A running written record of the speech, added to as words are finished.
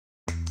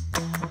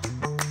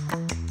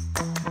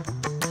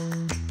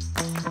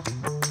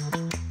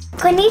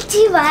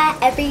Konnichiwa,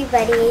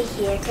 everybody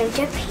here from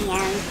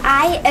Japan.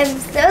 I am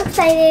so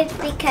excited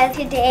because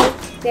today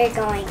we're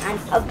going on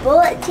a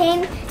bullet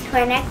train to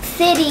our next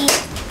city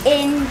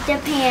in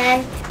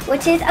Japan,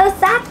 which is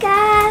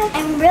Osaka.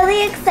 I'm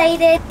really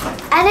excited.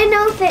 I don't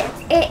know if it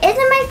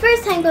isn't my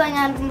first time going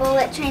on a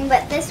bullet train,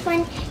 but this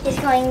one is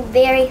going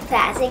very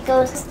fast. It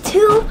goes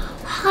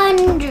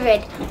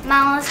 200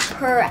 miles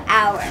per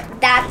hour.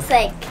 That's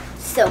like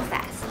so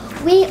fast.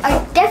 We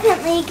are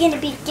definitely going to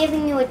be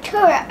giving you a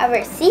tour of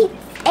our seats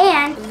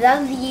and the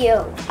view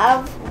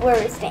of where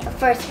we're staying.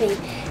 First, we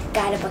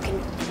gotta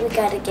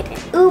get an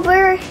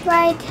Uber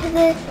ride to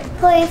the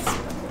place,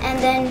 and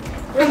then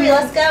Ruby,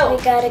 let's go.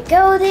 We gotta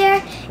go there,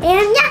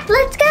 and yeah,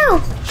 let's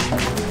go.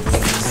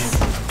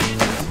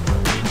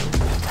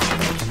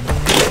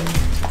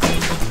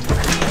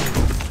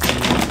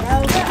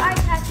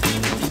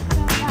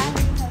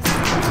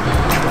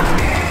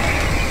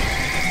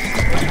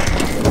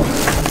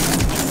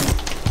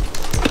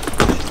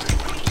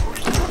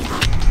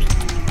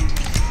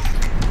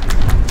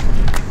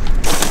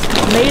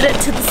 Made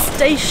it to the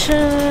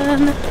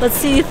station. Let's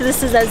see if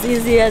this is as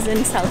easy as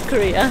in South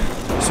Korea.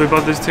 So we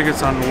bought these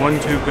tickets on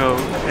 1-2-go,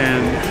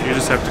 and you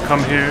just have to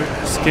come here,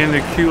 scan the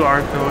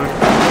QR code,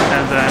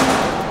 and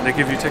then they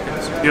give you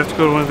tickets. You have to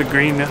go to one of the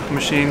green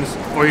machines,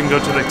 or you can go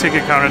to the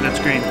ticket counter that's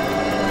green.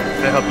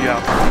 They help you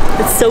out.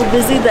 It's so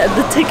busy that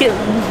the ticket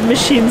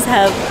machines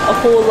have a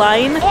whole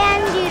line.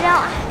 And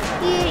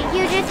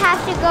you just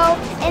have to go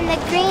in the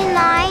green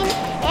line,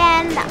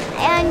 and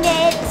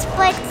it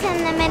splits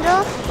in the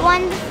middle.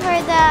 One's for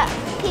the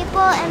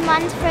people and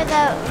one's for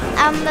the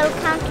little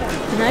counter.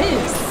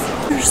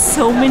 Nice. There's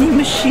so many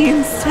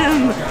machines,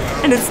 Tim,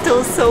 and it's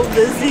still so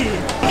busy.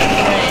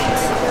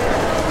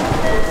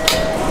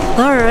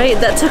 Alright,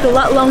 that took a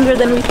lot longer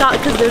than we thought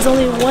because there's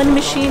only one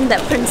machine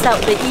that prints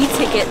out the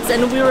e-tickets,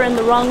 and we were in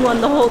the wrong one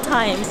the whole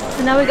time.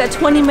 So now we got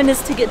 20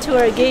 minutes to get to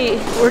our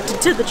gate, or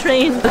to the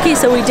train. Okay,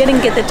 so we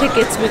didn't get the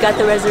tickets, we got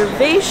the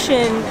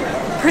reservation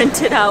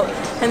printed out,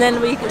 and then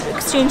we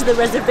exchanged the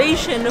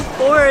reservation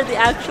for the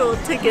actual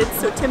tickets.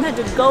 So Tim had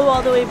to go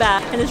all the way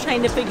back and is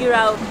trying to figure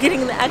out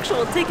getting the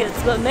actual tickets.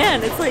 But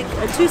man, it's like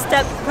a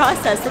two-step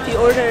process if you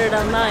order it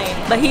online.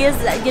 But he is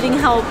getting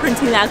help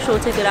printing the actual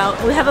ticket out.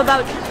 We have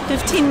about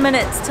 15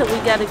 minutes till we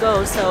gotta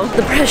go, so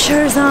the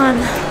pressure is on.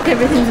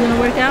 Everything's gonna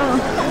work out.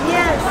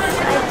 Yes,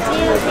 I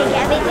do think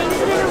everything's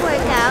gonna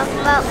work out,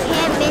 but we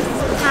can't miss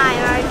time.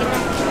 We're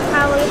gonna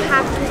probably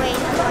have to wait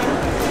until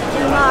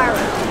tomorrow.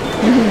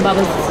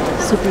 Baba's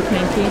super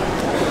cranky.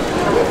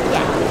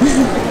 Yeah.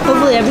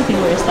 Hopefully everything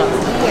works out.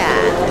 Yeah.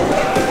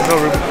 Go,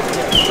 Ruby.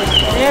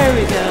 There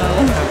we go.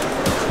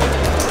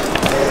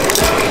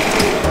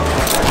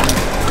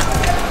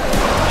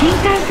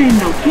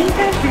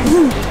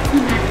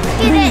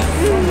 Get it.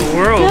 The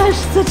world. Gosh,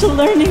 such a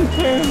learning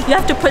curve. You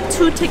have to put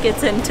 2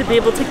 tickets in to be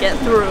able to get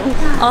through.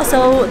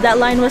 Also, that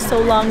line was so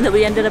long that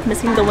we ended up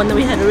missing the one that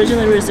we had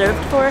originally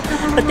reserved for.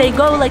 But they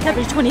go like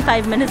every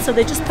 25 minutes, so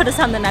they just put us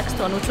on the next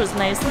one, which was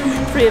nice,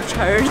 free of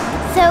charge.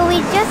 So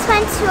we just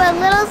went to a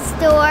little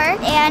store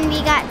and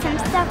we got some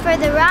stuff for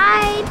the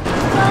ride.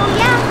 So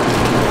yeah.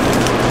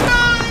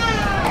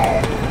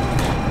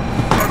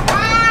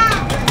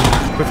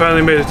 We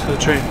finally made it to the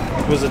train.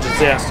 It was a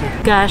disaster.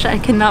 Gosh, I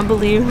cannot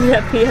believe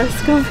that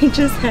fiasco we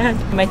just had.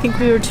 I think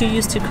we were too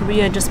used to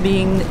Korea just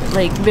being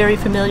like very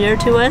familiar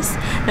to us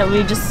that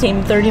we just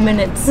came 30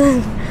 minutes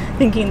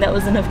thinking that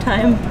was enough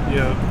time.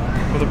 Yeah.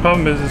 Well, the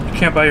problem is you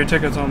can't buy your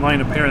tickets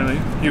online apparently.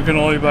 You can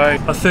only buy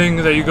a thing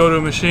that you go to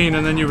a machine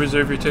and then you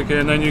reserve your ticket,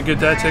 and then you get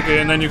that ticket,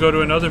 and then you go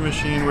to another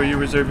machine where you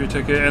reserve your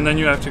ticket, and then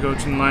you have to go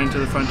to the line to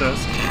the front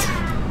desk.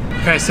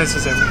 It kind of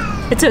senses everything.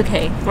 It's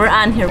okay. We're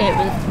on here. It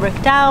was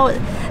worked out.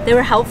 They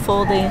were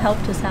helpful. They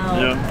helped us out.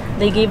 Yeah.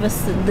 They gave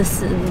us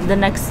the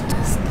next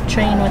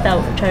train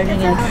without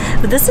charging it.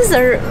 But this is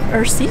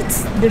our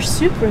seats. They're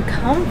super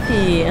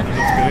comfy.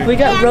 We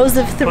got rows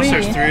of 3. Plus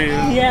there's 3.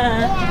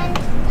 Yeah. And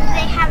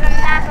they have a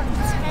map of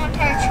this whole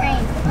entire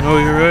train. Oh,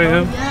 you're right,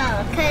 huh?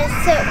 Yeah. Because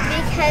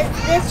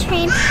this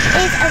train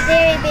is a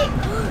very big.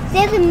 They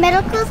have the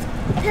medical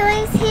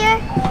pillows here.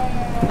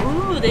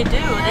 Ooh, they do.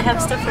 They have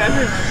stuff for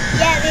everyone.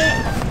 Yeah, they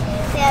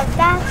have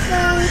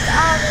bathrooms,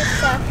 all this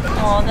stuff.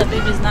 Oh, that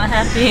baby's not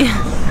happy.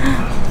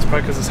 It's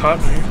probably because it's hot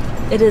in here.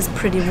 It is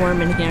pretty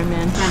warm in here,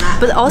 man.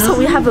 But also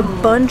we have a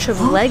bunch of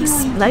leg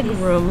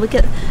room. Look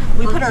at,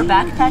 we put our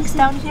backpacks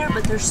down here,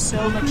 but there's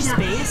so much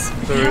space.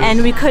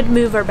 And we could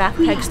move our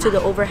backpacks to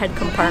the overhead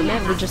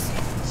compartment.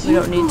 We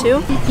don't need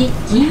to.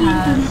 We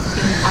have an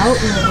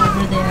outlet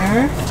over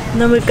there.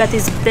 And then we've got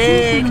these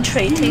big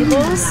tray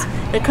tables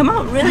that come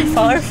out really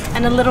far,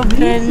 and a little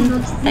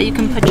bin that you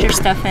can put your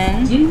stuff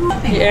in. You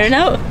air it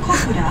out.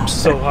 It's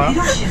so hot.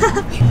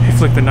 You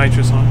flick the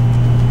nitrous on.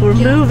 We're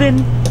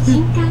moving.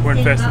 We're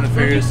in Fast and the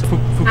Furious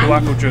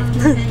Fukuoka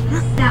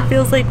drift.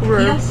 Feels like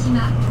we're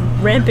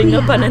ramping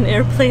up on an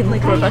airplane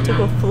like we're about to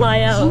go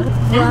fly out.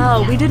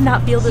 Wow, we did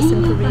not feel this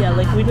in Korea.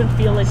 Like we didn't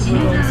feel like we were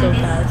going so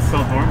fast.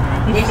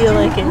 You feel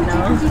like it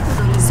now.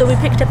 So we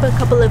picked up a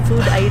couple of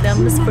food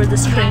items for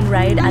this train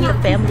ride at the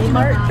Family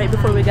Mart right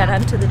before we got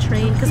onto the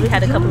train because we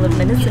had a couple of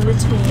minutes in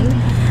between.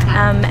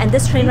 And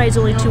this train ride is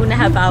only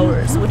 2.5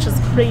 hours, which is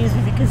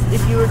crazy because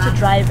if you were to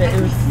drive it,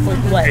 it was like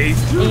what?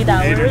 8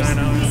 hours? 8 or 9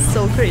 hours.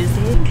 So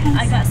crazy.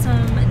 I got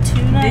some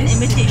tuna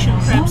imitation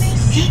crab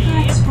sushi,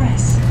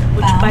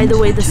 which by the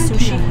way, the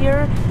sushi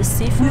here, the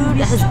seafood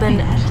has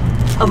been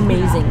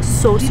amazing.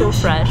 So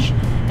fresh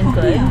and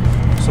good.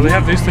 So they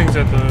have these things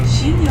at a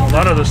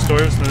lot of the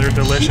stores and they're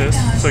delicious,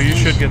 so you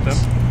should get them.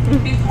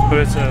 But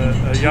it's a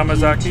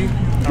Yamazaki.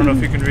 I don't know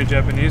if you can read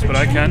Japanese, but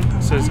I can.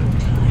 It says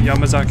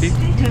Yamazaki.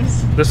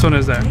 This one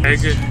is that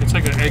egg, it's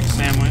like an egg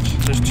sandwich.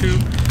 There's 2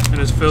 and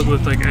it's filled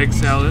with like egg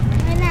salad.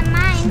 And then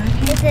mine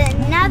is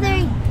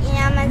another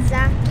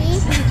Yamazaki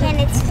and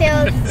it's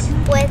filled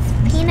with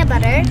peanut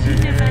butter.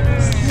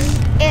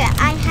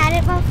 I had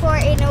it before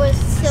and it was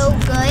so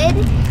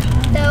good.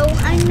 So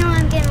I know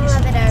I'm gonna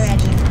love it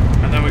already.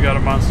 And then we got a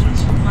monster.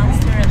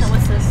 Monster, and then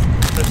what's this?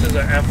 This is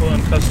an apple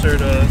and custard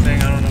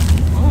thing, I don't know.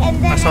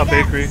 And then I saw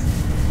bakery.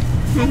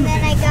 And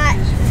then I got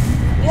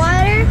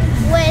water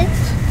with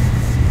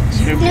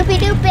Snoopy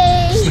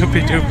Doopy.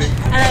 Snoopy Doopy.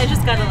 And I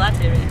just got a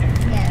latte right here.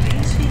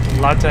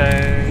 Yeah.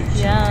 Latte.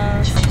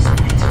 Yeah.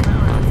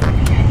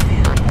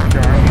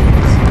 Jar.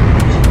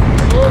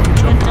 Oh,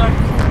 went dark.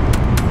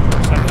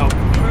 Send help.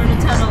 We're in a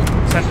tunnel.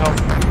 Send help.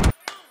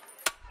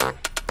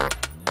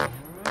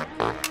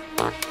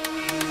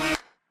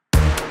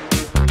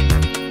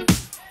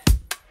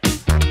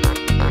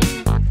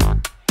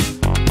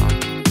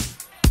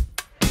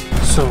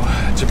 So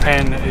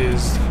Japan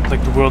is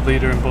like the world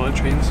leader in bullet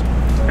trains,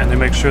 and they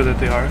make sure that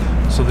they are.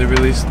 So they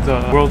released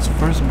the world's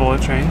first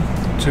bullet train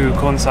to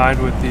coincide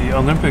with the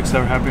Olympics that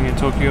were happening in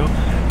Tokyo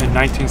in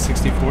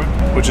 1964,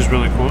 which is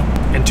really cool.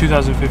 In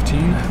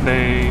 2015,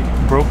 they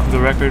broke the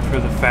record for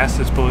the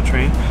fastest bullet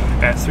train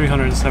at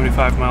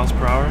 375 miles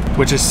per hour,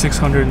 which is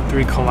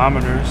 603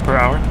 kilometers per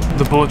hour.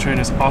 The bullet train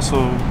is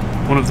also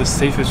one of the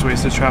safest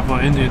ways to travel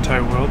in the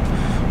entire world.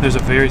 There's a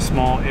very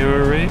small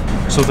error rate,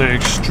 so they're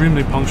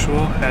extremely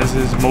punctual, as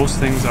is most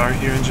things are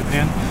here in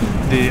Japan.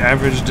 The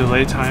average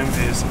delay time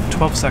is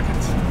 12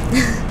 seconds,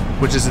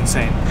 which is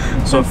insane.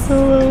 So,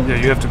 yeah,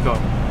 you have to go.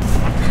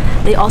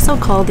 They also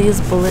call these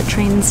bullet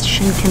trains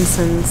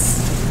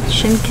Shinkansens.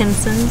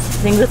 Shinkansens?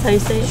 I think that's how you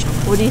say it.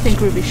 What do you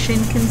think, Ruby?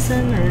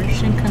 Shinkansen or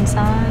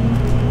Shinkansen?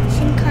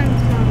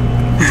 Shinkansen.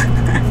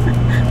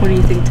 What do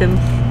you think, Tim?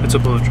 It's a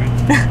bullet train.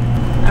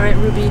 Alright,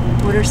 Ruby,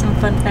 what are some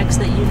fun facts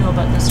that you know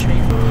about this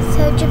train?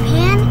 So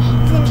Japan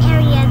is an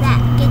area that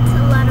gets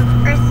a lot of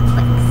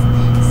earthquakes.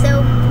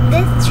 So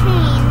this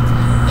train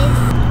is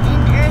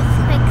an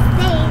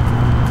earthquake-safe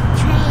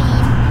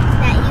train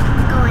that you can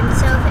go in.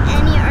 So if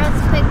any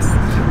earthquakes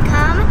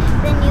come,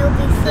 then you'll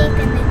be safe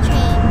in the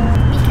train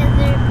because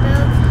they're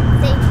built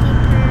safety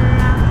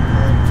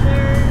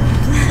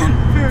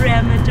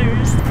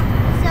Parameters.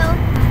 So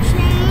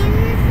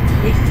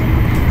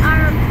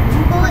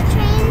bullet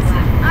trains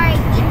are an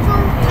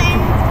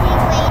eco-friendly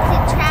way to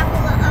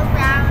travel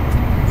around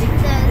the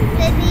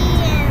city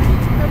and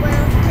the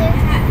world too.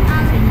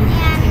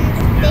 And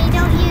they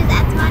don't use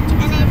as much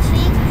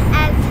energy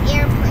as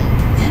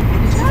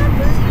airplanes.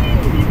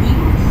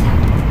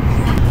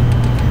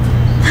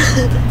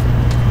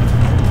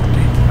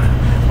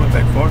 Went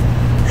back far.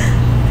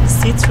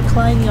 Seats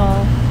recline,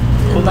 y'all.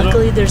 And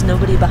luckily there's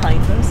nobody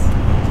behind us.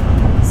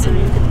 So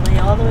you can lay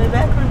all the way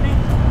back, Ruby.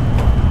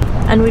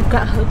 And we've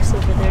got hooks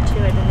over there too.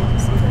 I didn't even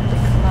see that they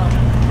come out.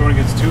 When it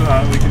gets too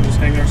hot, we can just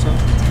hang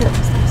ourselves.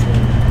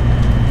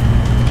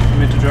 We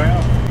meant to dry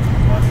out.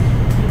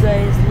 You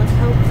guys, look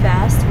how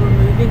fast we're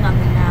moving on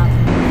the map.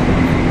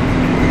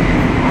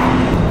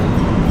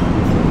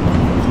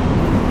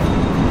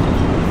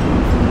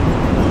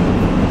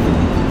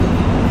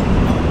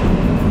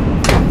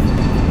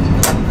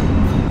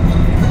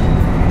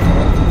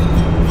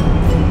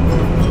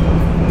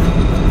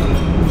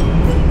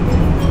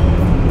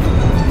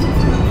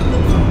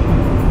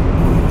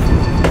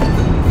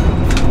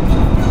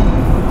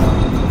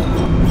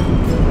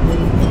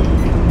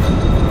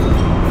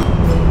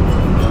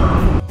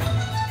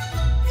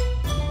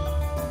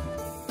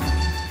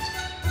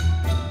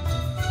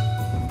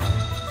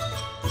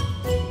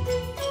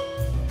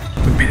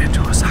 We made it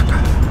to Osaka.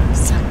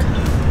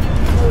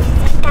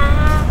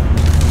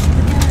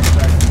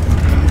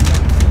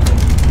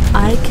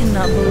 I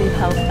cannot believe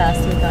how fast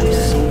we got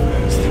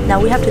here. Now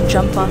we have to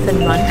jump off and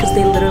run because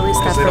they literally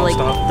stop for like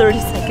 30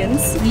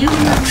 seconds.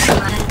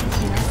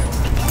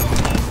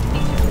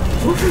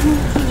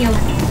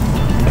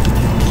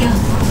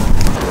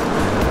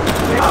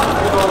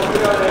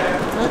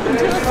 Welcome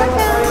to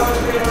Osaka.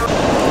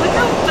 Look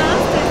how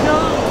fast it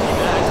goes.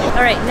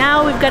 Alright,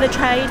 now we've got to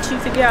try to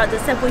figure out the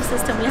subway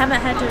system. We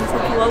haven't had to in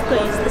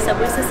Fukuoka use the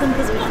subway system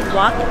because we can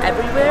walk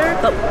everywhere,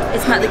 but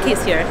it's not the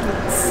case here.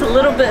 It's a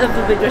little bit of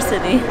a bigger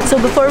city.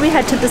 So before we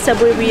head to the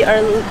subway, we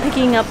are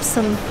picking up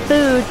some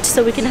food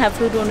so we can have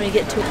food when we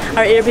get to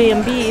our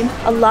Airbnb.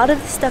 A lot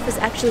of the stuff is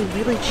actually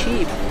really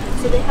cheap.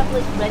 So they have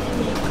like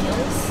ready-made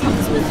meals.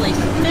 Comes with like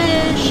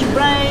fish,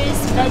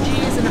 rice,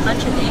 veggies, and a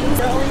bunch of things.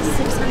 They're only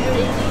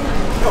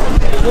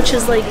 $680, which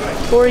is like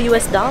 $4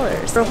 US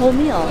for a whole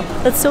meal.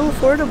 That's so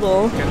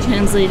affordable.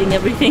 Translating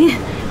everything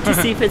to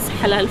see if it's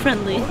halal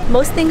friendly.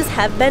 Most things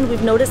have been.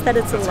 We've noticed that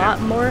it's a lot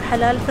more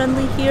halal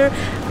friendly here.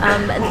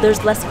 And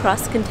there's less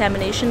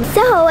cross-contamination.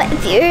 So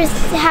if you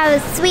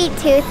have a sweet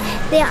tooth,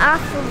 they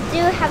also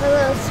do have a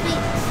little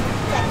sweet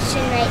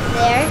section right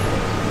there.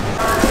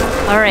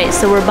 Alright,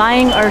 so we're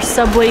buying our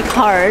subway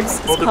cards.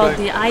 It's called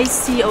the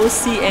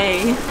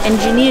ICOCA,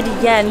 and you need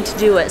yen to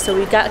do it. So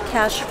we got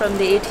cash from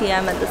the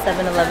ATM at the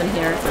 7-Eleven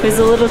here. It was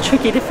a little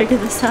tricky to figure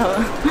this out.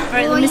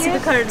 Alright, let me see the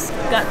cards.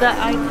 Got the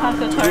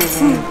ICOCA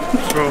cards.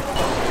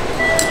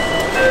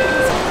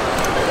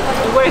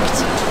 It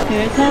worked.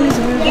 Here it comes,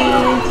 Ruby.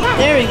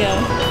 There we go.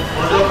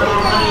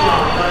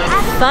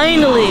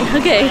 Finally!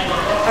 Okay,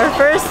 our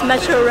first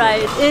metro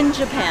ride in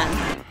Japan.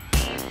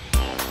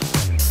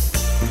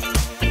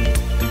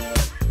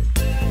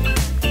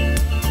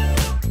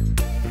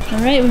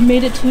 Alright, we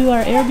made it to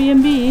our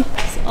Airbnb.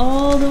 It's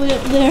all the way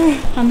up there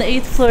on the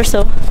 8th floor,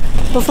 so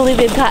hopefully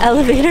they've got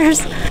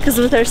elevators, because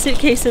with our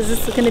suitcases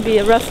it's going to be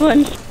a rough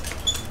one.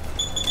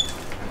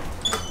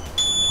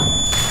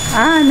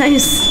 Ah,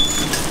 nice.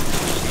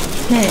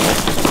 Okay.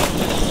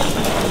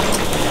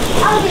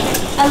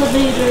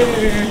 Elevator.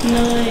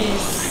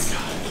 Nice. I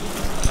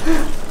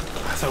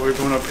thought we were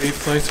going up 8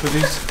 flights with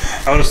these.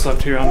 I would have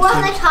slept here on the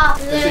on the top.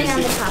 Literally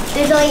on the top.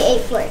 There's only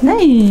 8 floors.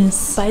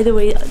 Nice. By the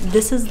way,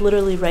 this is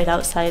literally right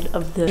outside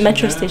of the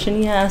metro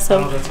station. Yeah,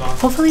 so that's awesome.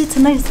 Hopefully it's a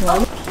nice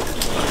one.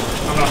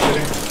 I'm not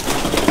kidding.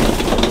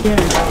 Yeah.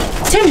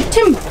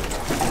 Tim!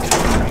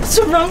 What's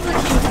wrong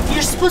with you?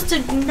 You're supposed to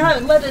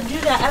not let it do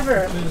that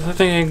ever. That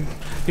thing ain't...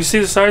 You see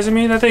the size of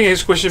me? That thing ain't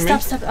squishing me.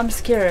 Stop, I'm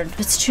scared.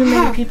 It's too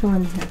many people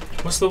in here.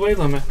 What's the weight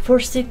limit?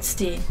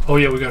 460. Oh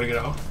yeah, we gotta get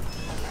out.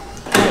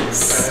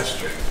 Nice. That's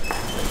true.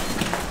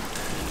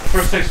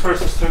 First things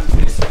first, let's turn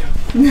the AC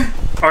on.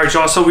 Alright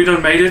y'all, so we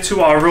done made it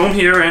to our room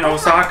here in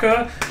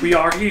Osaka. We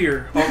are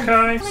here,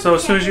 okay? So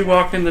as soon as you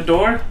walk in the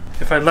door,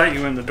 if I let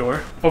you in the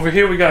door, over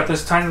here we got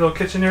this tiny little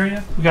kitchen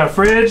area. We got a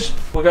fridge,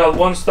 we got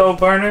 1 stove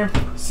burner,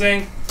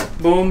 sink,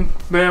 boom,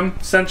 bam,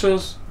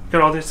 essentials.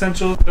 Got all the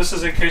essentials. This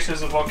is in case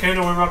there's a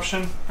volcano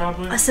eruption,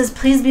 probably. It says,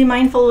 please be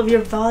mindful of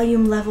your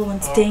volume level when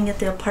staying at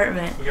the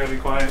apartment. We gotta be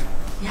quiet.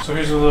 Yeah. So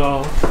here's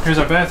our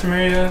bathroom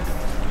area.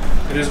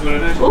 It is what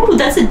it is. Ooh,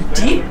 that's a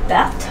deep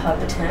bathtub,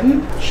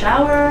 Tim.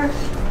 Shower,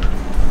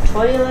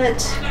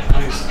 toilet.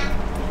 Nice.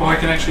 Oh, I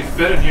can actually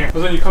fit in here.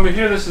 Well, then you come in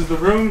here, this is the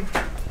room.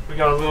 We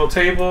got a little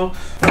table,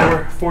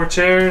 four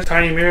chairs,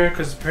 tiny mirror,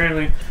 because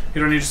apparently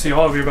you don't need to see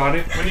all of your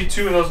body. We need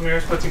 2 of those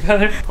mirrors put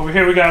together. Over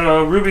here we got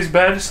Ruby's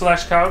bed /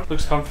 couch.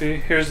 Looks comfy.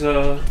 Here's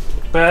the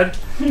bed.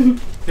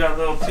 Got a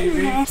little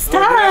TV.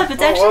 Stop! It's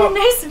actually a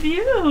nice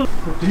view.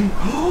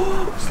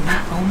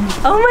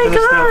 Oh my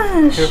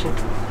gosh!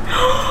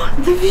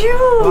 The view!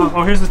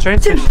 Oh, here's the train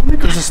station. Oh my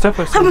gosh. There's a step.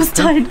 I almost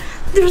died.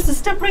 There was a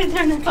step right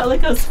there and I felt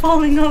like I was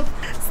falling off.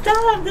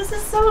 Stop! This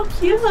is so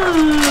cute!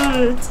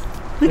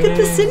 Look at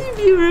the city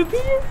view,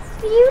 Ruby.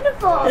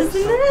 Beautiful.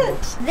 Isn't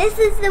it? This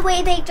is the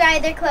way they dry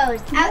their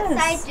clothes. Yes.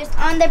 Outside, just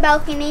on their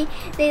balcony,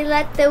 they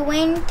let the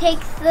wind take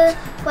the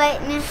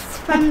wetness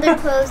from their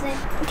clothes and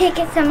take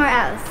it somewhere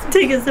else.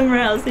 Take it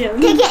somewhere else, yeah.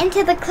 Take it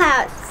into the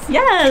clouds.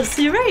 Yes,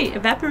 you're right.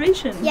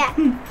 Evaporation. Yeah.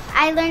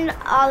 I learned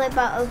all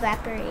about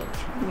evaporation.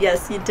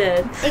 Yes, you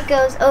did. It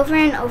goes over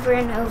and over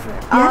and over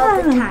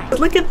all the time.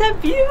 Look at that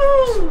view.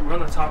 We're on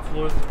the top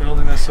floor of the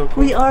building. That's so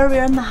cool.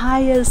 We're on the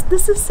highest.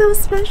 This is so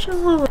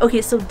special.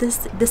 Okay, so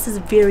this is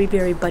very,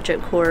 very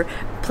budget core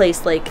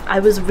place. Like, I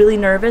was really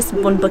nervous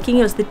when booking.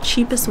 It was the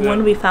cheapest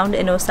one we found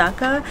in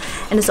Osaka,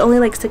 and it's only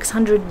like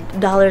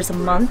 $600 a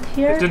month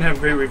here. It didn't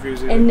have great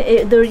reviews either. And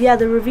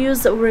the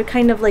reviews were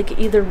kind of like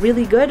either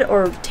really good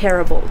or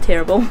terrible.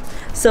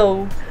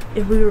 So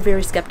we were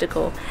very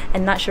skeptical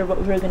and not sure what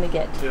we were gonna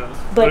get. Yeah,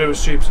 but it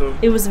was cheap, so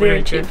it was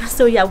very cheap.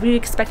 So yeah, we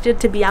expected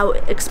to be out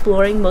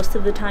exploring most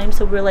of the time.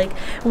 So we're like,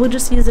 we'll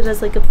just use it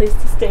as like a place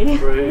to stay.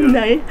 Right,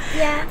 Night.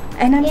 Yeah.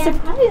 And I'm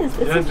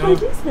surprised. It's so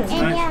decent.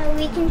 And yeah,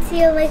 we can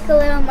see like a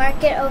little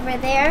market over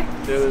there.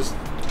 Yeah,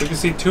 we can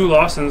see 2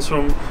 Lawsons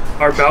from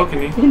our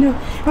balcony. You know,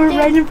 we're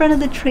right in front of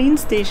the train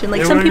station.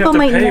 Like, some we don't people have to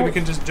might pay. know. We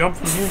can just jump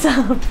from here.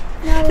 Stop.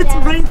 No, It's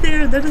right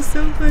there. That is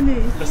so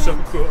funny. That's so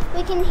cool.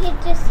 We can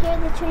just hear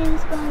the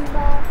trains going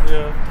by.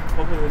 Yeah,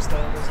 hopefully they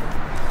stop us.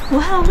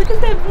 Wow, look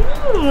at that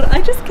view. I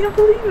just can't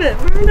believe it.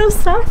 We're in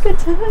Osaka,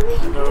 Tim.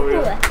 No,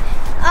 yeah.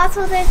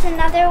 Also, there's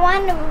another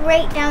one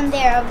right down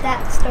there of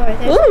that store.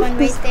 There's one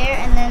right there,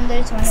 and then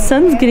there's one right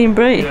Sun's there. getting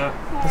bright. Yeah,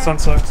 the sun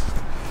sucks.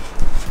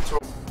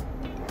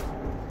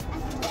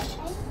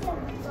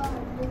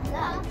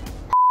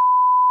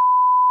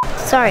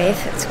 Sorry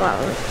if it's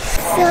swallowed.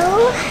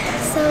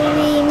 So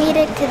we made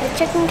it to the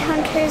chicken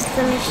counters.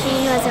 The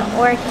machine wasn't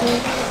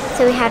working,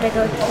 so we had to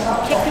go to the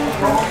chicken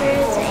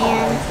counters,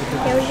 and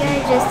here we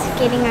are just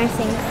getting our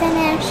thing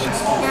finished.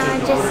 Now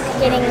we're just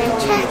getting it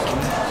checked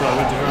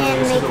and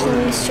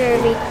making sure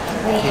we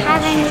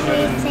have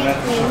everything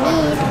we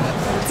need.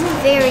 It's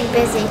very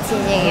busy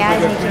today,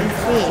 as you can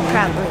see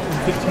probably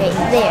right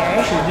there.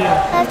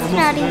 That's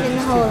not even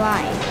the whole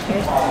line.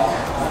 There's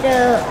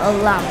still a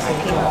lot more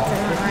people to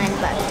the line,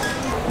 but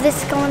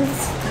this going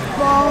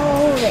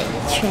bullet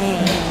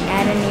train.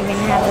 I don't even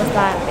have a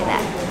thought for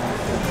that.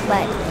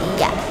 But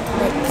yeah,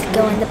 let's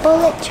go in the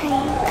bullet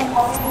train. I'm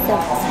so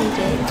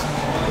excited.